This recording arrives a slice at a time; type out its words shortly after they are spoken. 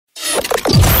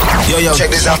Yo, check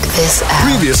this out.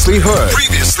 Previously heard.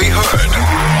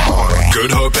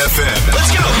 Good Hope FM.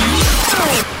 Let's go.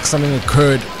 Something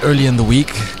occurred early in the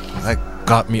week that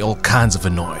got me all kinds of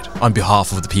annoyed on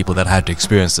behalf of the people that had to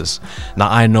experience this. Now,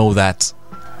 I know that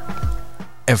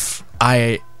if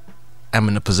I am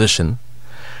in a position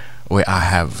where I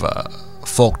have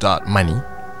forked out money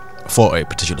for a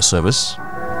particular service,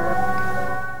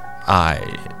 I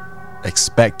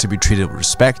expect to be treated with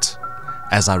respect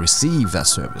as I receive that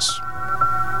service.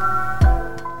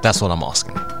 That's what I'm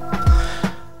asking.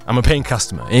 I'm a paying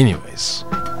customer anyways.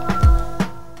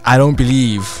 I don't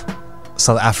believe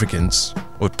South Africans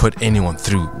would put anyone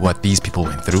through what these people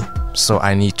went through. So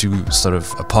I need to sort of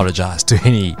apologize to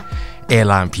any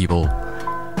airline people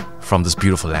from this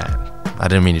beautiful land. I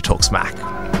didn't mean to talk smack.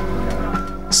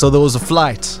 So there was a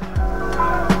flight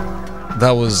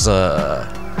that was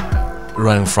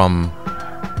running from,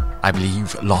 I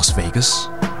believe, Las Vegas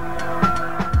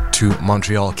to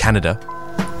Montreal, Canada.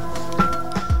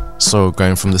 So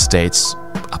going from the States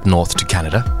up north to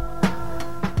Canada.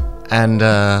 And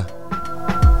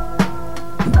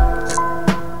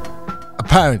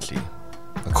apparently,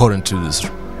 according to this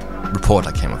report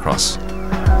I came across,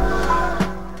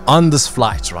 on this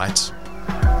flight, right,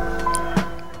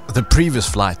 the previous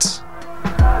flight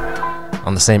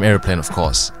on the same airplane, of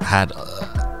course, had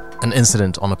an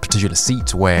incident on a particular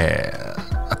seat where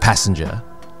a passenger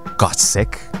got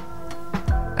sick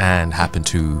and happened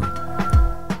to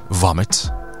vomit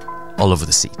all over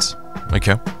the seat.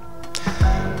 Okay.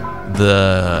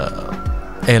 The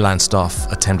airline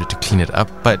staff attempted to clean it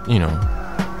up, but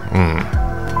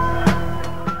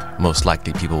most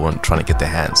likely people weren't trying to get their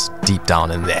hands deep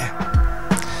down in there.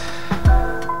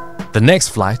 The next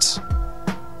flight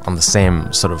on the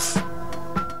same sort of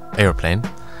airplane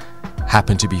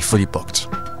happened to be fully booked,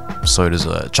 so it is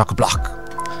a chock-a-block.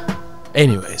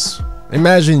 Anyways,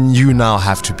 imagine you now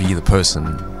have to be the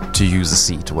person to use the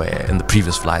seat where in the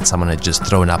previous flight someone had just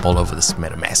thrown up all over this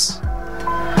mess.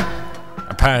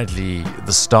 Apparently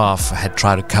the staff had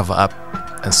tried to cover up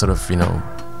and sort of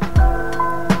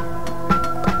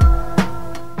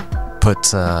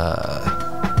put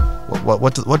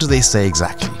what do they say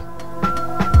exactly?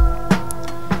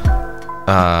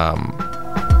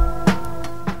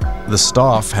 The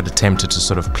staff had attempted to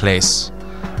sort of place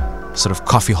sort of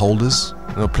coffee holders,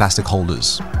 plastic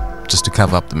holders, just to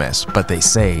cover up the mess. But they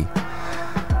say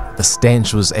the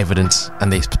stench was evident,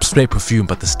 and they sprayed perfume,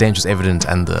 but the stench was evident,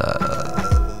 and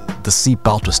the seat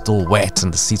belt was still wet,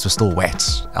 and the seats were still wet.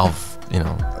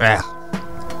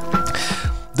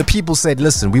 The people said,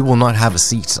 listen, we will not have a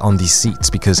seat on these seats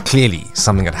because clearly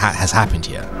something has happened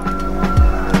here.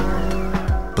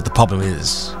 But the problem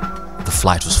is, the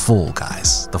flight was full,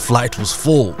 guys. The flight was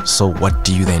full. So what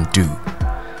do you then do?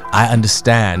 I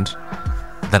understand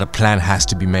that a plan has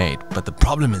to be made, but the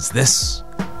problem is this.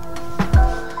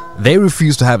 They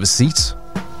refused to have a seat.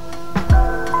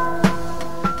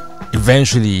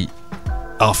 Eventually,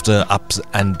 after ups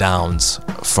and downs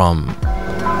from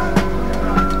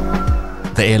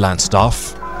the airline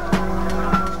staff,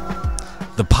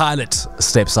 the pilot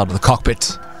steps out of the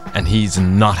cockpit and he's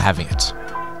not having it.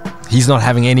 He's not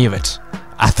having any of it.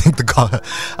 I think the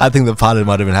pilot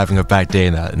might have been having a bad day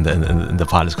in the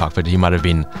pilot's cockpit. He might have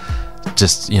been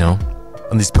just,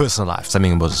 on his personal life,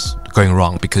 something was going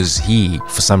wrong because he,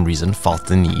 for some reason, felt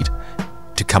the need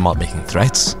to come out making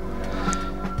threats.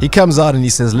 He comes out and he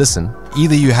says, listen,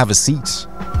 either you have a seat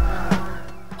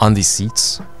on these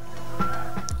seats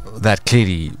that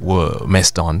clearly were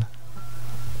messed on,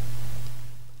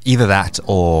 either that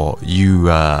or you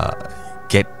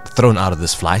get thrown out of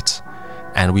this flight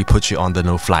and we put you on the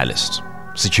no-fly list.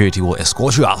 Security will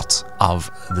escort you out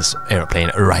of this airplane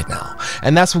right now.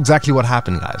 And that's exactly what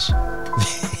happened, guys.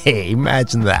 Hey,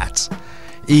 imagine that.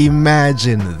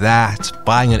 Imagine that.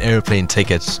 Buying an airplane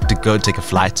ticket to go take a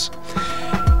flight.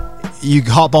 You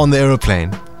hop on the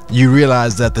airplane. You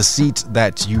realize that the seat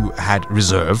that you had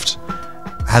reserved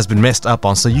has been messed up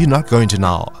on. So you're not going to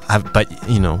now have, but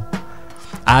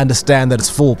I understand that it's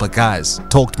full, but guys,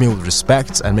 talk to me with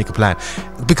respect and make a plan.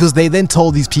 Because they then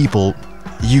told these people,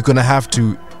 you're going to have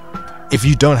to, if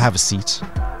you don't have a seat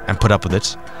and put up with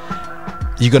it,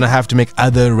 you're going to have to make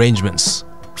other arrangements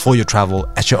for your travel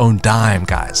at your own dime,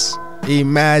 guys.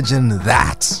 Imagine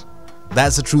that.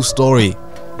 That's a true story.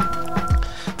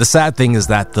 The sad thing is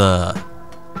that the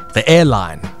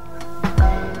airline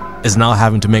is now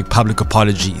having to make public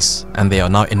apologies, and they are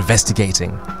now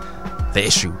investigating the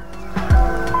issue.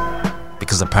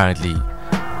 Because apparently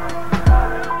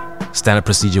standard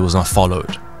procedure was not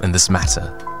followed in this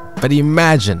matter. But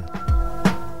imagine,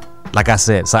 like I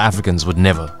said, South Africans would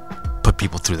never put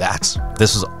people through that.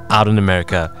 This was out in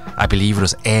America. I believe it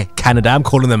was Air Canada. I'm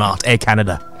calling them out. Air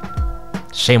Canada.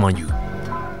 Shame on you.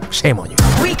 Shame on you.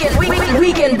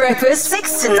 Weekend breakfast,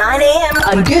 6 to 9 a.m.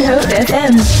 on Good Hope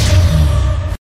FM.